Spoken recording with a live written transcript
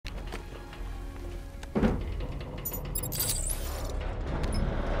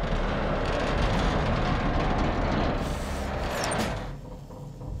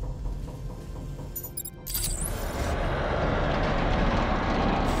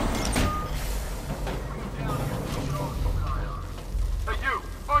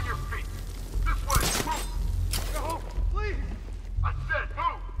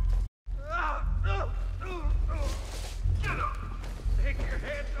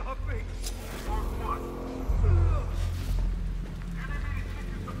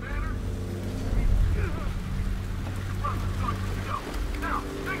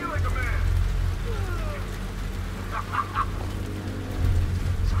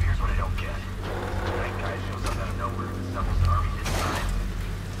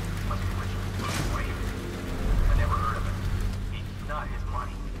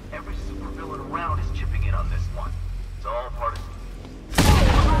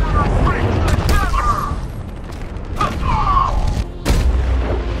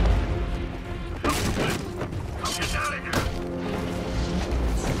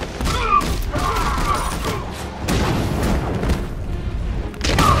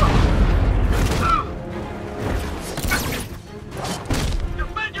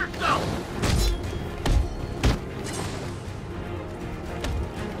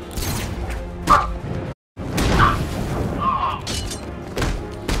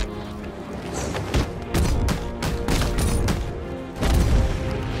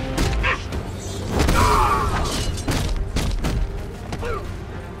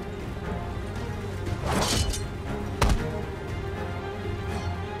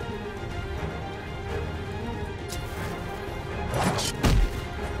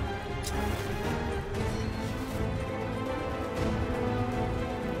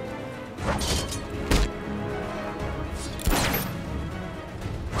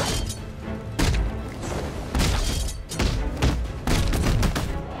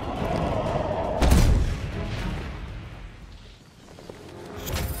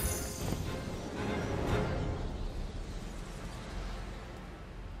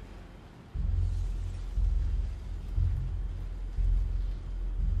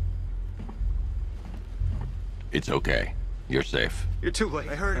It's okay. You're safe. You're too late.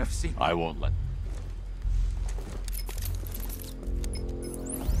 I heard I've seen. I won't let...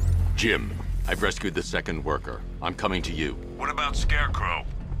 Jim, I've rescued the second worker. I'm coming to you. What about Scarecrow?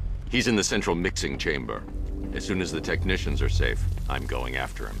 He's in the central mixing chamber. As soon as the technicians are safe, I'm going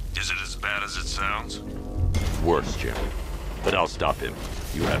after him. Is it as bad as it sounds? Worse, Jim. But I'll stop him.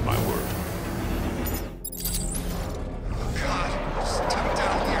 You had my word. Oh, God. Just tuck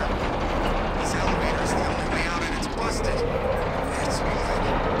down here. This elevator's the only way out and it's busted. It's moving.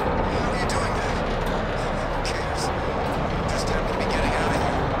 How are you doing that? Who cares? I'm just happy to be getting out of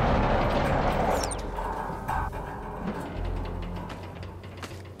here.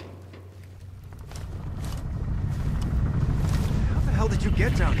 How the hell did you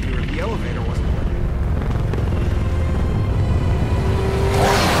get down here if the elevator wasn't working?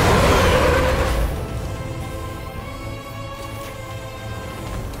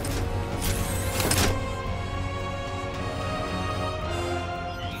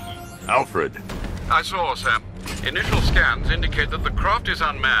 Alfred. I saw, Sam. Initial scans indicate that the craft is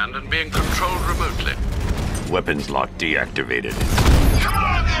unmanned and being controlled remotely. Weapons lock deactivated. Come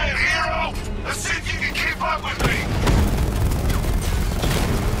on then, hero! Let's see if you can keep up with me!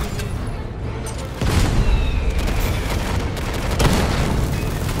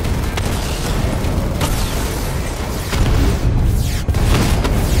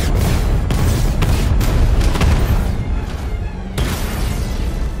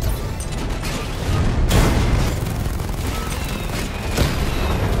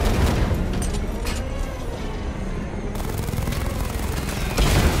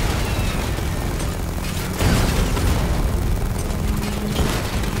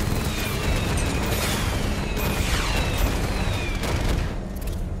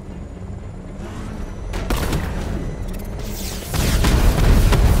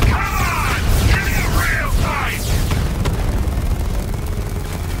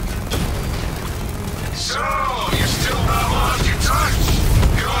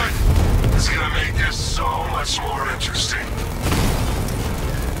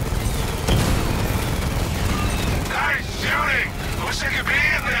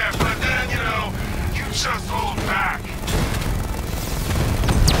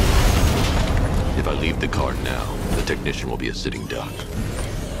 If I leave the car now, the technician will be a sitting duck.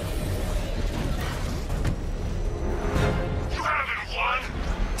 You haven't won!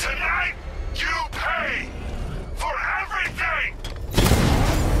 Tonight, you pay! For everything!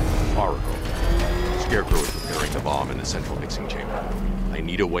 Oracle. Scarecrow is preparing the bomb in the central mixing chamber. I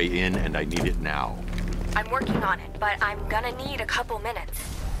need a way in, and I need it now. I'm working on it, but I'm gonna need a couple minutes.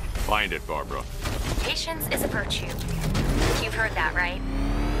 Find it, Barbara. Patience is a virtue. You've heard that, right?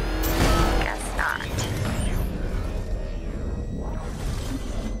 Guess not.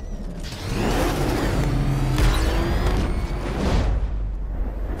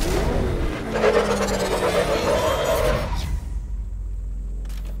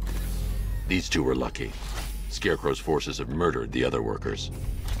 These two were lucky. Scarecrow's forces have murdered the other workers.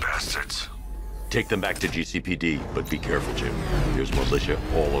 Bastards. Take them back to GCPD, but be careful, Jim. There's militia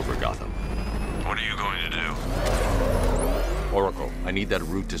all over Gotham. What are you going to do? Oracle, I need that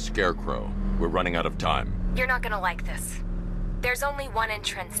route to Scarecrow. We're running out of time. You're not gonna like this. There's only one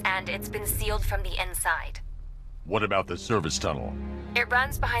entrance, and it's been sealed from the inside. What about the service tunnel? It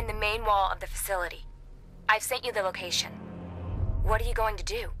runs behind the main wall of the facility. I've sent you the location. What are you going to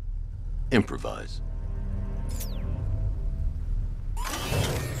do? Improvise.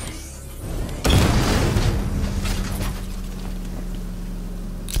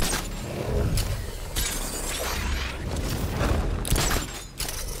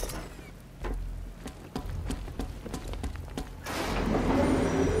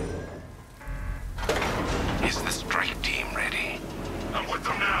 Is the strike team ready? I'm with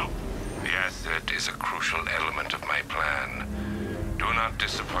them now. The asset is a crucial element of my plan. Do not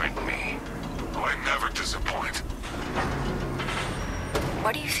disappoint me. Oh, I never disappoint.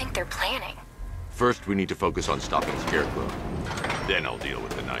 What do you think they're planning? First, we need to focus on stopping Scarecrow. Then I'll deal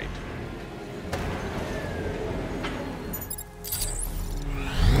with the Knight.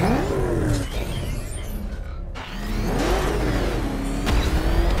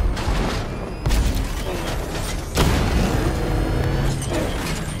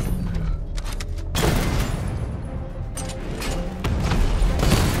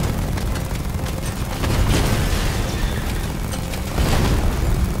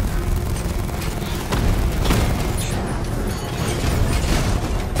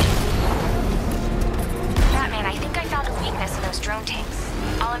 Drone tanks.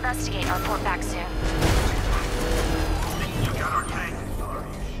 I'll investigate and report back soon. You got our tank. Are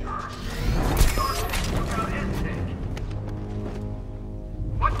you sure? Look out,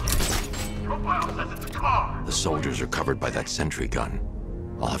 profile says it's a car. The soldiers are covered by that sentry gun.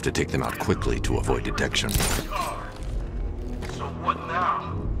 I'll have to take them out quickly to avoid detection. Car. So what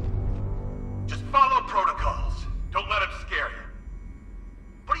now? Just follow protocols. Don't let him scare you.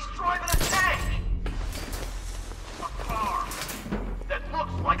 But he's driving a tank! A car that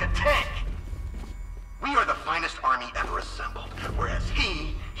looks like a tank! We are the finest army ever assembled, whereas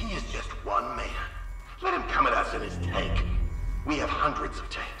he is just one man. Let him come at us in his tank. We have hundreds of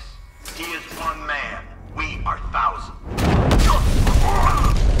tanks. He is one man. We are thousands.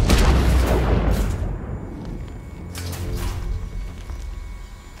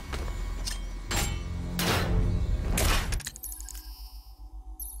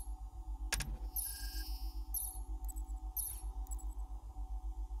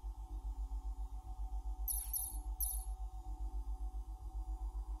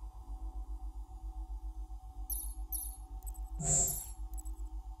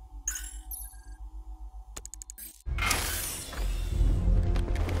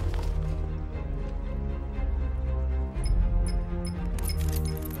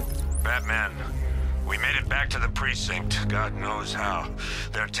 Batman, we made it back to the precinct, God knows how.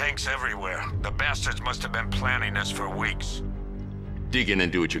 There are tanks everywhere. The bastards must have been planning this for weeks. Dig in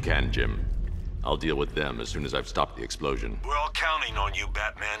and do what you can, Jim. I'll deal with them as soon as I've stopped the explosion. We're all counting on you,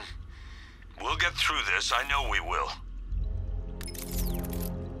 Batman. We'll get through this, I know we will.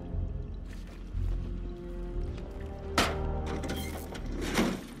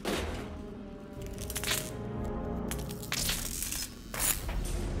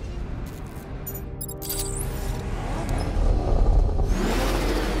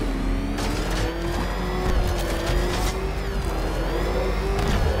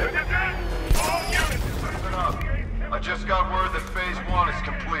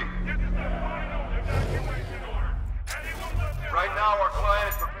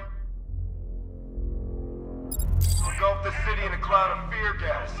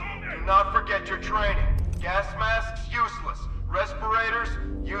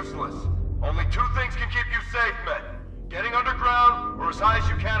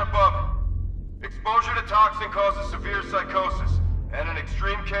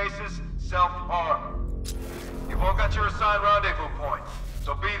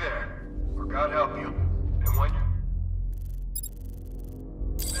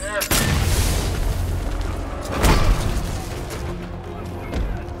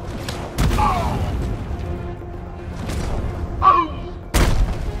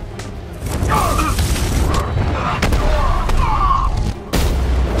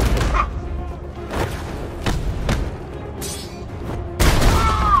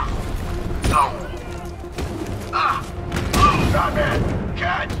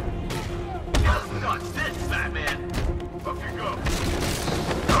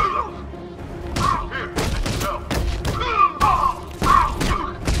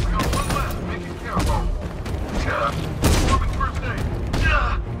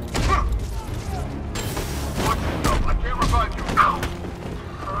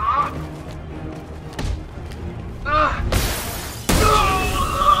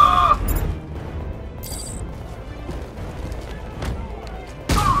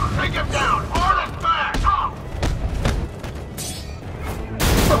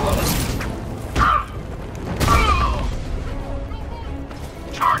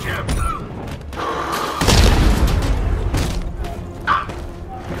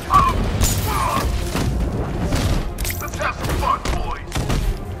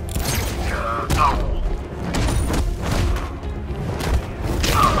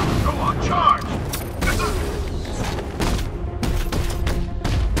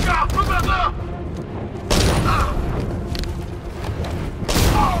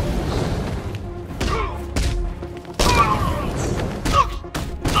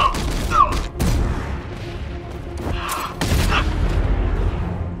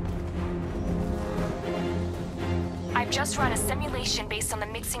 Just run a simulation based on the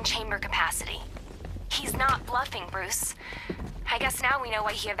mixing chamber capacity. He's not bluffing, Bruce. I guess now we know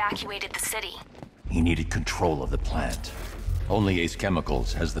why he evacuated the city. He needed control of the plant. Only Ace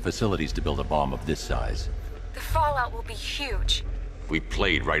Chemicals has the facilities to build a bomb of this size. The fallout will be huge. We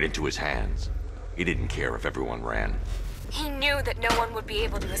played right into his hands. He didn't care if everyone ran. He knew that no one would be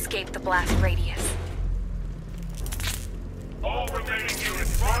able to escape the blast radius. All remaining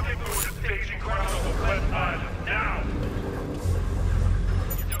units rendezvous at the staging ground of the West Island, now!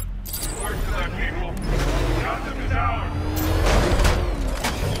 Work to that, people. Got them down!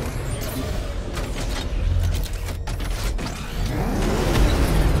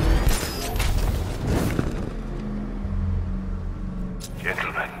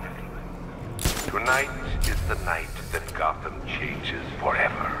 Gentlemen,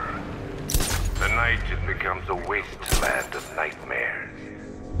 forever. The night it becomes a wasteland of nightmares.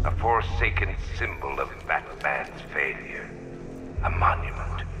 A forsaken symbol of Batman's failure. A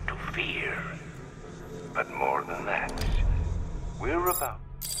monument to fear. But more than that, we're about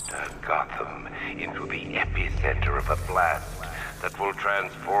to turn Gotham into the epicenter of a blast that will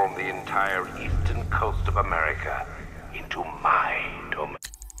transform the entire eastern coast of America into my domain.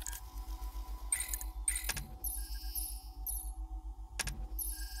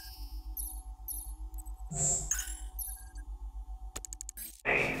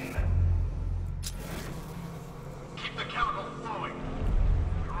 Keep the chemical flowing.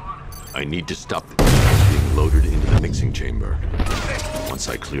 You're on it. I need to stop the chemicals being loaded into the mixing chamber. Once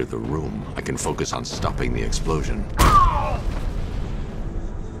I clear the room, I can focus on stopping the explosion.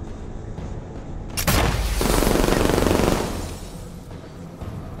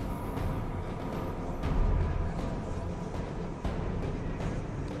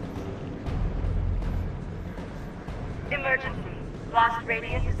 Emergency. Blast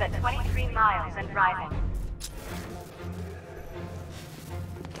radius is at 23 miles and rising.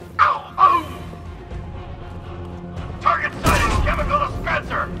 Target sighted! Chemical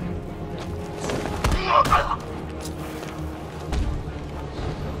dispenser!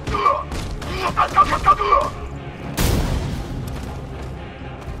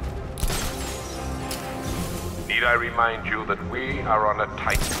 Need I remind you that we are on a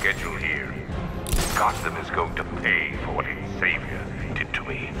tight schedule here? Gotham is going to pay for what its savior did to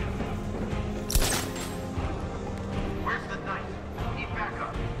me. Where's the knife? Need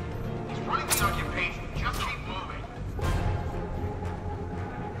backup. He's running the occupation. Just keep moving.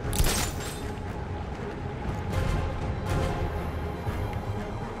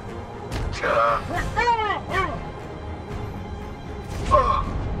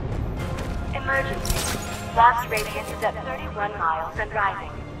 Emergency. Blast radius is at 31 miles and rising.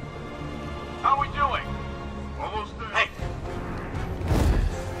 How we doing? Almost there. Hey!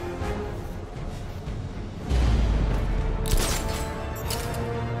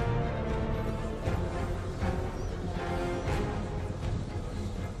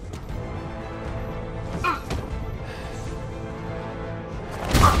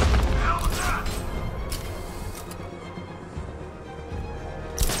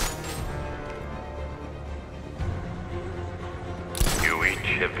 You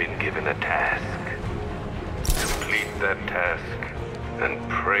each have been given a task. Complete that task, and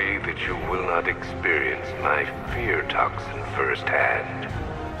pray that you will not experience my fear toxin firsthand.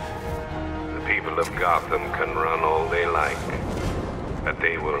 The people of Gotham can run all they like, but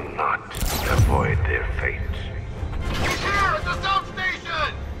they will not avoid their fate. He's here at the sound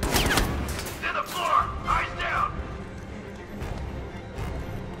station! To the floor! Eyes down!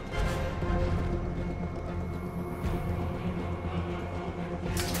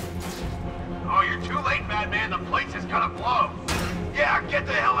 Oh, you're too late, Batman. The place is gonna blow. Yeah, get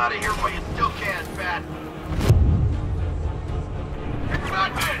the hell out of here while you still can, Bat. It's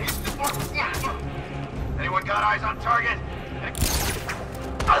Batman! He's still... Anyone got eyes on target?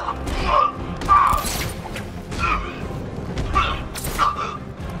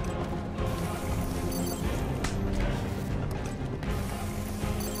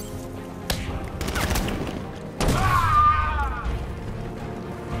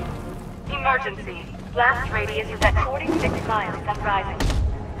 Emergency. Blast radius is at 46 miles and rising.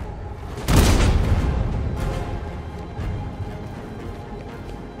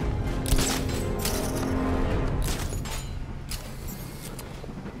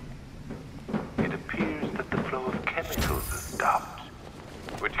 It appears that the flow of chemicals has stopped,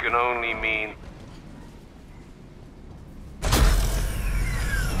 which can only mean...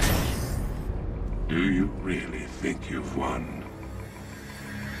 Do you really think you've won?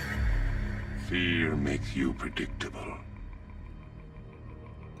 Fear makes you predictable.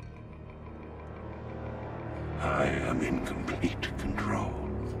 I am in complete control.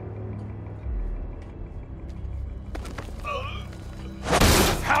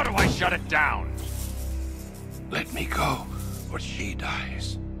 How do I shut it down? Let me go, or she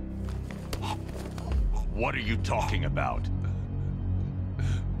dies. What are you talking about?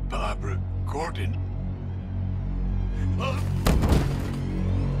 Barbara Gordon.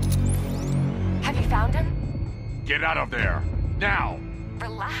 Have you found him? Get out of there! Now!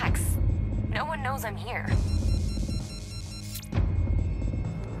 Relax. No one knows I'm here.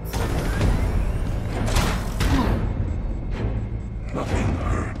 Nothing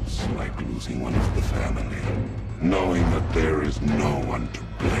hurts like losing one of the family. Knowing that there is no one to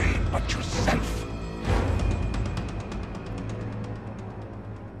blame but yourself.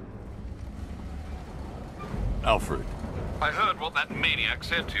 Alfred, I heard what that maniac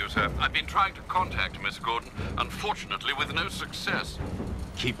said to you, sir. I've been trying to contact Miss Gordon, unfortunately with no success.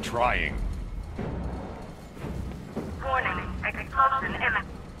 Keep trying. Warning, expulsion imminent.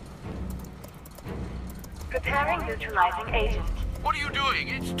 Preparing neutralizing agent. What are you doing?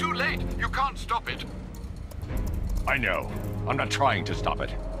 It's too late. You can't stop it. I know. I'm not trying to stop it,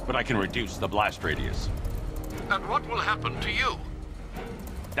 but I can reduce the blast radius. And what will happen to you?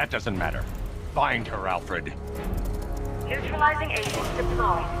 That doesn't matter. Find her, Alfred. Neutralizing agent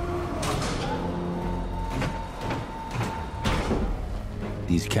deployed.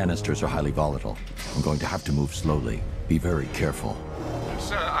 These canisters are highly volatile. I'm going to have to move slowly. Be very careful.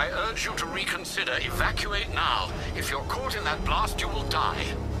 Sir, I urge you to reconsider. Evacuate now. If you're caught in that blast, you will die.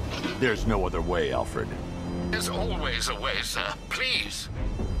 There's no other way, Alfred. There's always a way, sir. Please.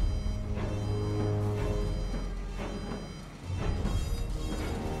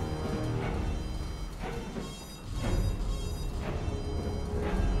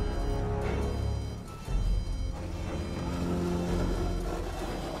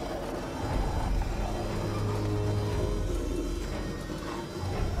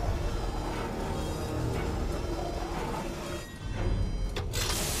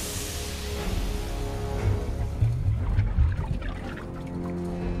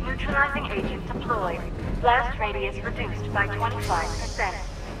 Neutralizing agent deployed. Blast radius reduced by 25%.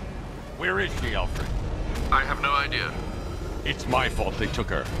 Where is she, Alfred? I have no idea. It's my fault they took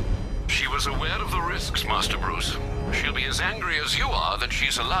her. She was aware of the risks, Master Bruce. She'll be as angry as you are that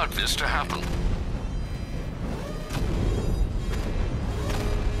she's allowed this to happen.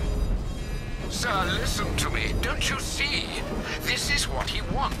 Sir, listen to me. Don't you see? This is what he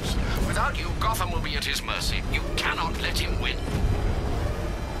wants. Without you, Gotham will be at his mercy. You cannot let him win.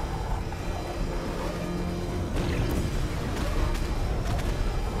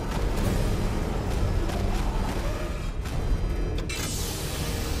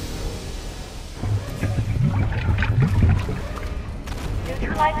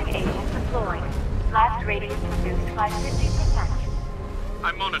 Neutralizing agent deployed. Blast radius reduced by 50%.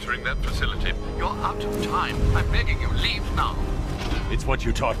 I'm monitoring that facility. You're out of time. I'm begging you, leave now. It's what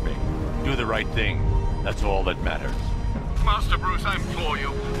you taught me. Do the right thing. That's all that matters. Master Bruce, I implore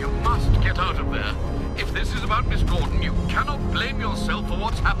you. You must get out of there. If this is about Miss Gordon, you cannot blame yourself for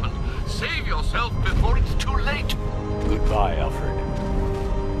what's happened. Save yourself before it's too late. Goodbye, Alfred.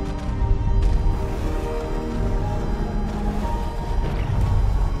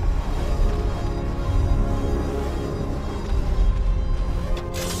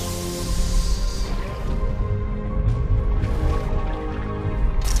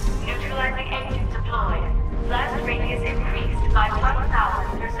 Neutralizing agent deployed. Blast radius increased by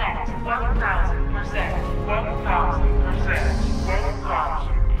 1,000%. 1,000%. 1,000%.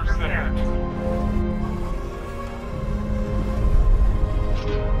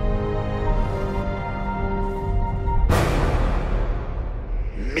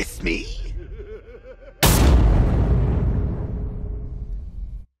 Miss me?